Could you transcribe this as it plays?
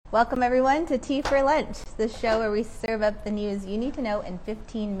Welcome everyone to Tea for Lunch, the show where we serve up the news you need to know in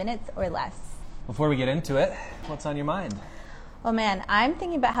 15 minutes or less. Before we get into it, what's on your mind? Oh man, I'm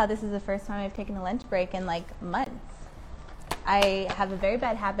thinking about how this is the first time I've taken a lunch break in like months. I have a very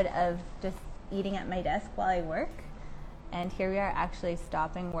bad habit of just eating at my desk while I work, and here we are actually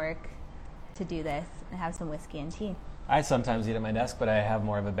stopping work to do this and have some whiskey and tea. I sometimes eat at my desk, but I have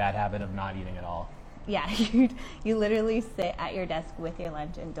more of a bad habit of not eating at all. Yeah, you literally sit at your desk with your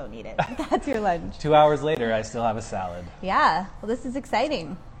lunch and don't eat it. That's your lunch. 2 hours later, I still have a salad. Yeah, well this is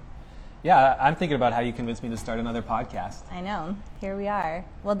exciting. Yeah, I'm thinking about how you convinced me to start another podcast. I know, here we are.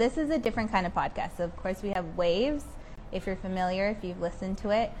 Well, this is a different kind of podcast. So of course we have Waves, if you're familiar, if you've listened to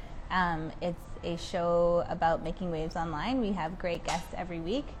it. It's a show about making waves online. We have great guests every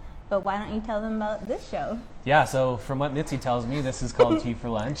week. But why don't you tell them about this show? Yeah, so from what Mitzi tells me, this is called Tea for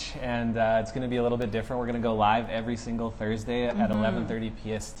Lunch, and it's going to be a little bit different. We're going to go live every single Thursday at 11:30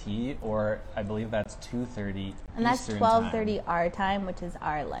 PST, or I believe that's 2:30 And that's Eastern 12:30 time. our time, which is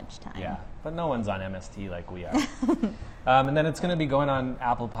our lunchtime. Yeah, but no one's on MST like we are. And then it's going to be going on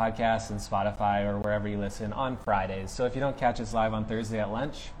Apple Podcasts and Spotify or wherever you listen on Fridays. So if you don't catch us live on Thursday at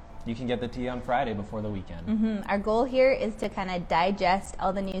lunch, you can get the tea on Friday before the weekend. Our goal here is to kind of digest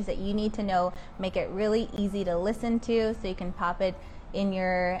all the news that you need to know, make it really easy to listen to so you can pop it in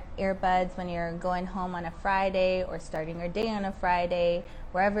your earbuds when you're going home on a Friday or starting your day on a Friday.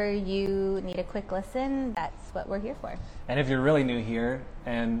 Wherever you need a quick listen, that's what we're here for. And if you're really new here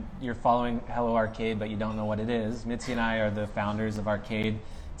and you're following Hello Arcade but you don't know what it is, Mitzi and I are the founders of Arcade.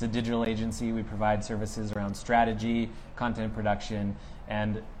 It's a digital agency. We provide services around strategy, content production,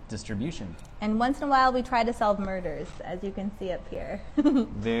 and distribution. And once in a while we try to solve murders, as you can see up here.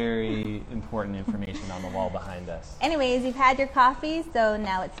 Very important information on the wall behind us. Anyways, you've had your coffee, so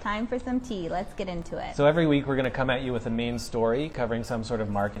now it's time for some tea. Let's get into it. So every week we're going to come at you with a main story covering some sort of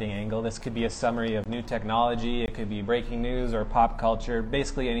marketing angle. This could be a summary of new technology, it could be breaking news or pop culture,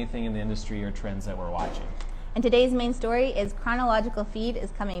 basically anything in the industry or trends that we're watching. And today's main story is Chronological Feed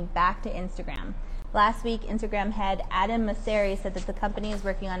is coming back to Instagram. Last week, Instagram head Adam Mosseri said that the company is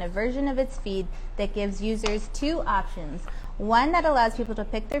working on a version of its feed that gives users two options. One that allows people to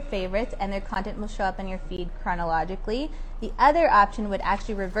pick their favorites and their content will show up in your feed chronologically. The other option would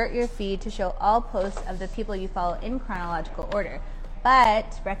actually revert your feed to show all posts of the people you follow in chronological order.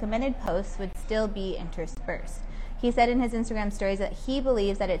 But recommended posts would still be interspersed. He said in his Instagram stories that he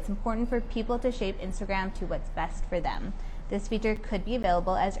believes that it's important for people to shape Instagram to what's best for them. This feature could be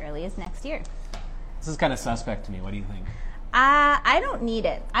available as early as next year. This is kind of suspect to me. What do you think? I don't need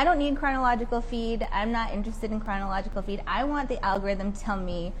it. I don't need chronological feed. I'm not interested in chronological feed. I want the algorithm to tell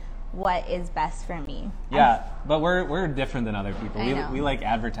me what is best for me. Yeah, but we're different than other people. I know. We like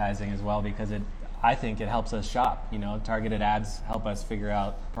advertising as well because I think it helps us shop. You know, targeted ads help us figure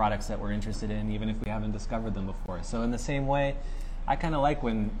out products that we're interested in, even if we haven't discovered them before. So in the same way, I kind of like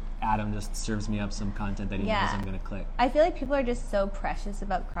when Adam just serves me up some content that he knows I'm going to click. I feel like people are just so precious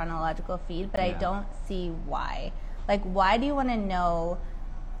about chronological feed, but I don't see why. Like, why do you want to know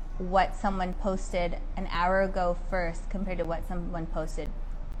what someone posted an hour ago first compared to what someone posted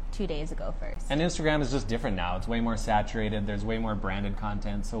 2 days ago first? And Instagram is just different now. It's way more saturated. There's way more branded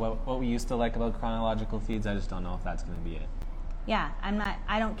content. So what we used to like about chronological feeds, I just don't know if that's going to be it. Yeah,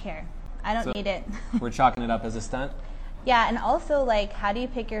 I don't care. I don't need it. We're chalking it up as a stunt? Yeah, and also, like, how do you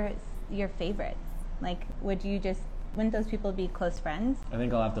pick your favorites? Like, wouldn't those people be close friends? I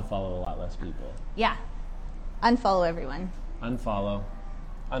think I'll have to follow a lot less people. Yeah. Unfollow everyone. Unfollow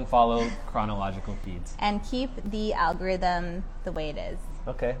chronological feeds. And keep the algorithm the way it is.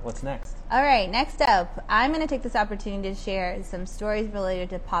 Okay, what's next? All right, next up, I'm going to take this opportunity to share some stories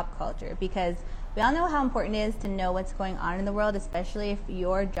related to pop culture because we all know how important it is to know what's going on in the world, especially if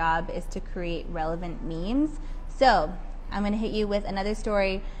your job is to create relevant memes. So, I'm going to hit you with another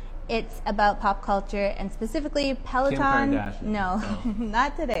story. It's about pop culture and specifically Peloton. Kim Kardashian. No,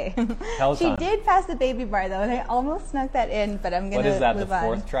 not today. Peloton. She did pass the baby bar though, and I almost snuck that in, but I'm going to move on. What is that, the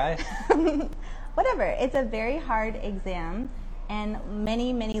fourth try? Whatever. It's a very hard exam, and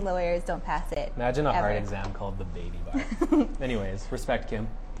many, many lawyers don't pass it. Imagine a ever. hard exam called the baby bar. Anyways, respect Kim.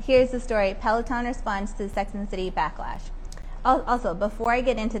 Here's the story. Peloton responds to Sex and the City backlash. Also, before I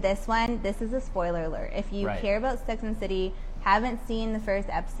get into this one, this is a spoiler alert. If you care about Sex and the City, haven't seen the first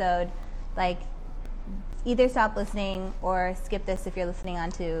episode, like, either stop listening or skip this if you're listening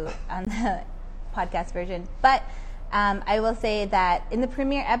on the podcast version. But I will say that in the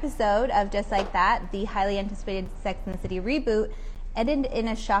premiere episode of Just Like That, the highly anticipated Sex and the City reboot ended in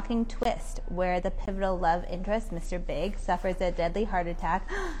a shocking twist where the pivotal love interest, Mr. Big, suffers a deadly heart attack.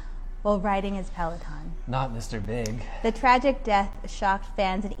 while riding his Peloton. Not Mr. Big. The tragic death shocked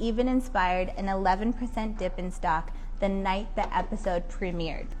fans and even inspired an 11% dip in stock the night the episode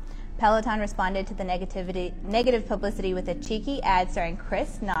premiered. Peloton responded to the negative publicity with a cheeky ad starring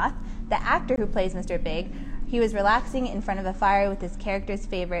Chris Noth, the actor who plays Mr. Big. He was relaxing in front of a fire with his character's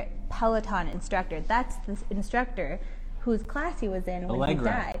favorite Peloton instructor. That's the instructor whose class he was in when he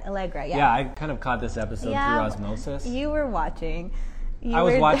died. Allegra, yeah. Yeah, I kind of caught this episode through osmosis. You were watching. I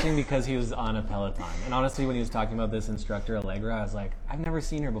was watching because he was on a Peloton. And honestly, when he was talking about this instructor, Allegra, I was like, I've never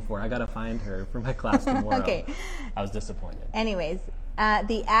seen her before. I got to find her for my class tomorrow. Okay. I was disappointed. Anyways,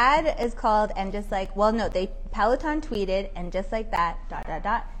 the ad is called, and just like, Peloton tweeted, and just like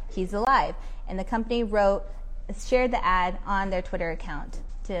that, ... he's alive. And the company shared the ad on their Twitter account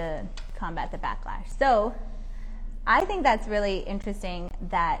to combat the backlash. So I think that's really interesting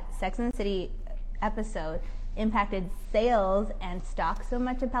that Sex and the City episode impacted sales and stock so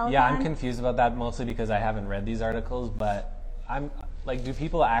much of Peloton. Yeah, I'm confused about that mostly because I haven't read these articles, but I'm like, do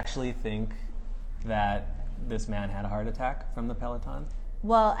people actually think that this man had a heart attack from the Peloton?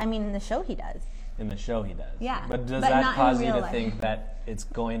 Well, I mean, in the show he does. In the show he does. Yeah. But does that cause you to life. think that it's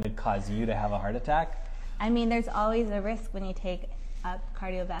going to cause you to have a heart attack? I mean, there's always a risk when you take up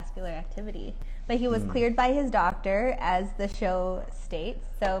cardiovascular activity. But he was cleared by his doctor, as the show states.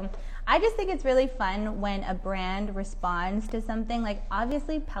 So I just think it's really fun when a brand responds to something. Like,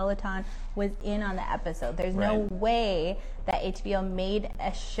 obviously, Peloton was in on the episode. There's no way that HBO made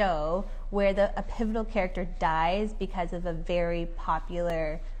a show where a pivotal character dies because of a very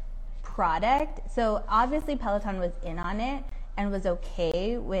popular product. So obviously, Peloton was in on it and was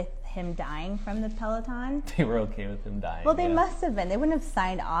okay with him dying from the Peloton. They were okay with him dying. Well, they must have been. They wouldn't have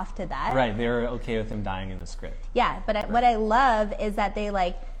signed off to that. Right, they were okay with him dying in the script. Yeah, but what I love is that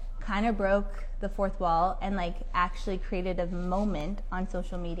they kind of broke the fourth wall and actually created a moment on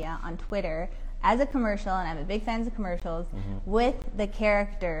social media, on Twitter, as a commercial, and I'm a big fan of commercials, with the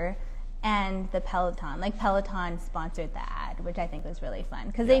character and the Peloton. Peloton sponsored the ad, which I think was really fun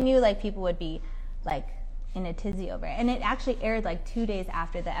because they knew people would be in a tizzy over it. And it actually aired 2 days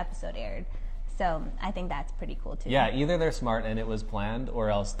after the episode aired. So I think that's pretty cool too. Yeah, either they're smart and it was planned, or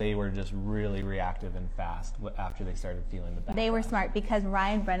else they were just really reactive and fast after they started feeling the backlash. They were smart because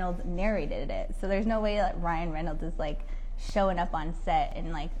Ryan Reynolds narrated it. So there's no way that Ryan Reynolds is showing up on set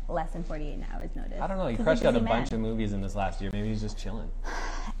in less than 48 hours notice. I don't know, he crushed out a bunch of movies in this last year. Maybe he's just chilling.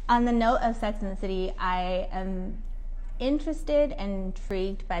 On the note of Sex and the City, I am interested and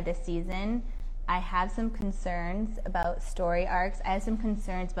intrigued by this season. I have some concerns about story arcs. I have some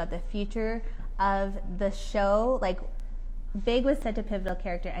concerns about the future of the show. Big was such a pivotal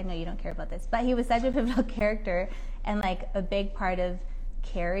character. I know you don't care about this, but he was such a pivotal character and a big part of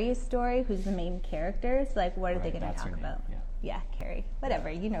Carrie's story, who's the main character. So what are they going to talk about? Yeah, Carrie.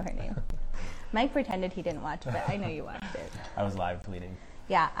 Whatever, you know her name. Mike pretended he didn't watch, but I know you watched it. I was live tweeting.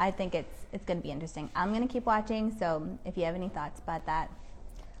 Yeah, I think it's going to be interesting. I'm going to keep watching, so if you have any thoughts about that,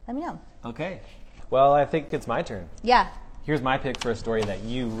 let me know. Okay. Well, I think it's my turn. Yeah. Here's my pick for a story that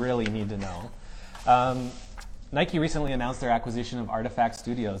you really need to know. Nike recently announced their acquisition of Artifact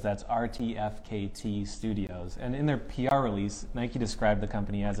Studios. That's RTFKT Studios. And in their PR release, Nike described the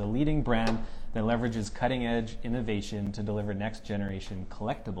company as a leading brand that leverages cutting-edge innovation to deliver next-generation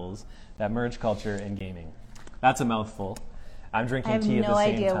collectibles that merge culture and gaming. That's a mouthful. I'm drinking tea at the same time. I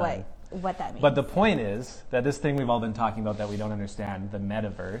have no idea what that means. But the point is that this thing we've all been talking about that we don't understand, the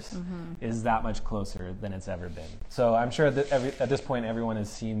metaverse, is that much closer than it's ever been. So I'm sure that at this point everyone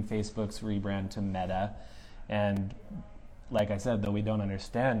has seen Facebook's rebrand to Meta. And like I said, though we don't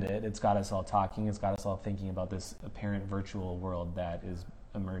understand it, it's got us all talking, it's got us all thinking about this apparent virtual world that is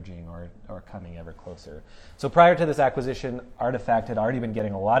emerging or coming ever closer. So prior to this acquisition, Artifact had already been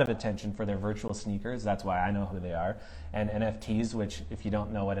getting a lot of attention for their virtual sneakers. That's why I know who they are. And NFTs, which if you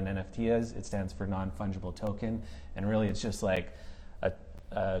don't know what an NFT is, it stands for non-fungible token. And really it's just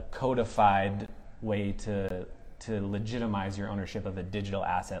a codified way to legitimize your ownership of a digital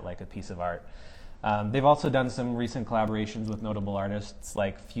asset like a piece of art. They've also done some recent collaborations with notable artists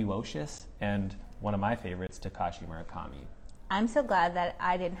like Fuocious and one of my favorites, Takashi Murakami. I'm so glad that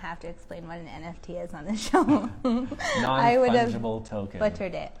I didn't have to explain what an NFT is on this show. Non-fungible token.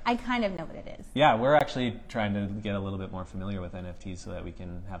 Butchered it. I kind of know what it is. Yeah, we're actually trying to get a little bit more familiar with NFTs so that we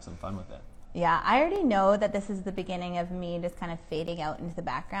can have some fun with it. Yeah, I already know that this is the beginning of me just kind of fading out into the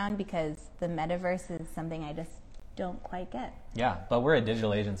background because the metaverse is something I just don't quite get. Yeah, but we're a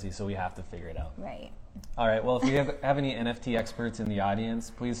digital agency, so we have to figure it out. Right. All right, well, if you have any NFT experts in the audience,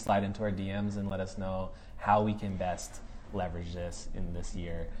 please slide into our DMs and let us know how we can best leverage this in this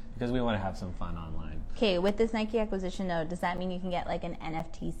year because we want to have some fun online. Okay, with this Nike acquisition, though, does that mean you can get like an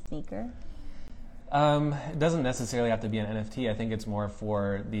NFT sneaker? It doesn't necessarily have to be an NFT. I think it's more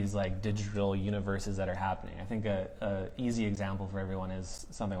for these like digital universes that are happening. I think a easy example for everyone is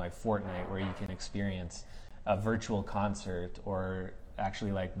something like Fortnite, where you can experience a virtual concert or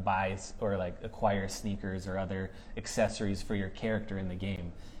actually like buy or like acquire sneakers or other accessories for your character in the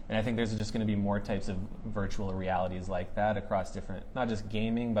game. And I think there's just going to be more types of virtual realities like that across different, not just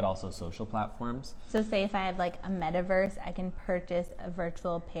gaming, but also social platforms. So say if I have like a metaverse, I can purchase a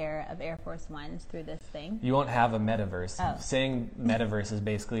virtual pair of Air Force Ones through this thing? You won't have a metaverse. Oh. Saying metaverse is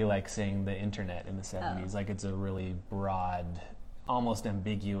basically like saying the internet in the 70s. Like it's a really broad, almost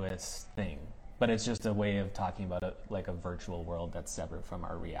ambiguous thing. But it's just a way of talking about a virtual world that's separate from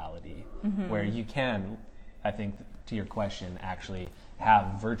our reality, where you can, I think, to your question, actually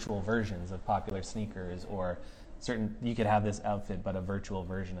have virtual versions of popular sneakers, or you could have this outfit but a virtual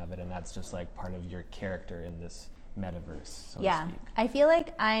version of it, and that's just like part of your character in this metaverse, so to speak. I feel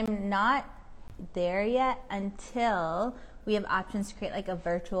like I'm not there yet until we have options to create like a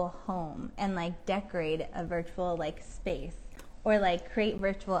virtual home and like decorate a virtual like space, or like create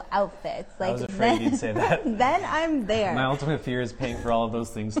virtual outfits. Like, I was afraid you'd say that. Then I'm there. My ultimate fear is paying for all of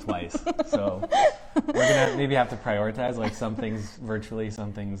those things twice. So we're going to maybe have to prioritize like some things virtually,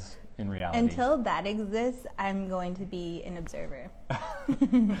 some things in reality. Until that exists, I'm going to be an observer.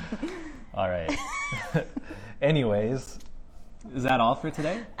 All right. Anyways, is that all for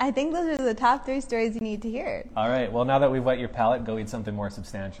today? I think those are the top 3 stories you need to hear. All right. Well, now that we've whet your palate, go eat something more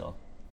substantial.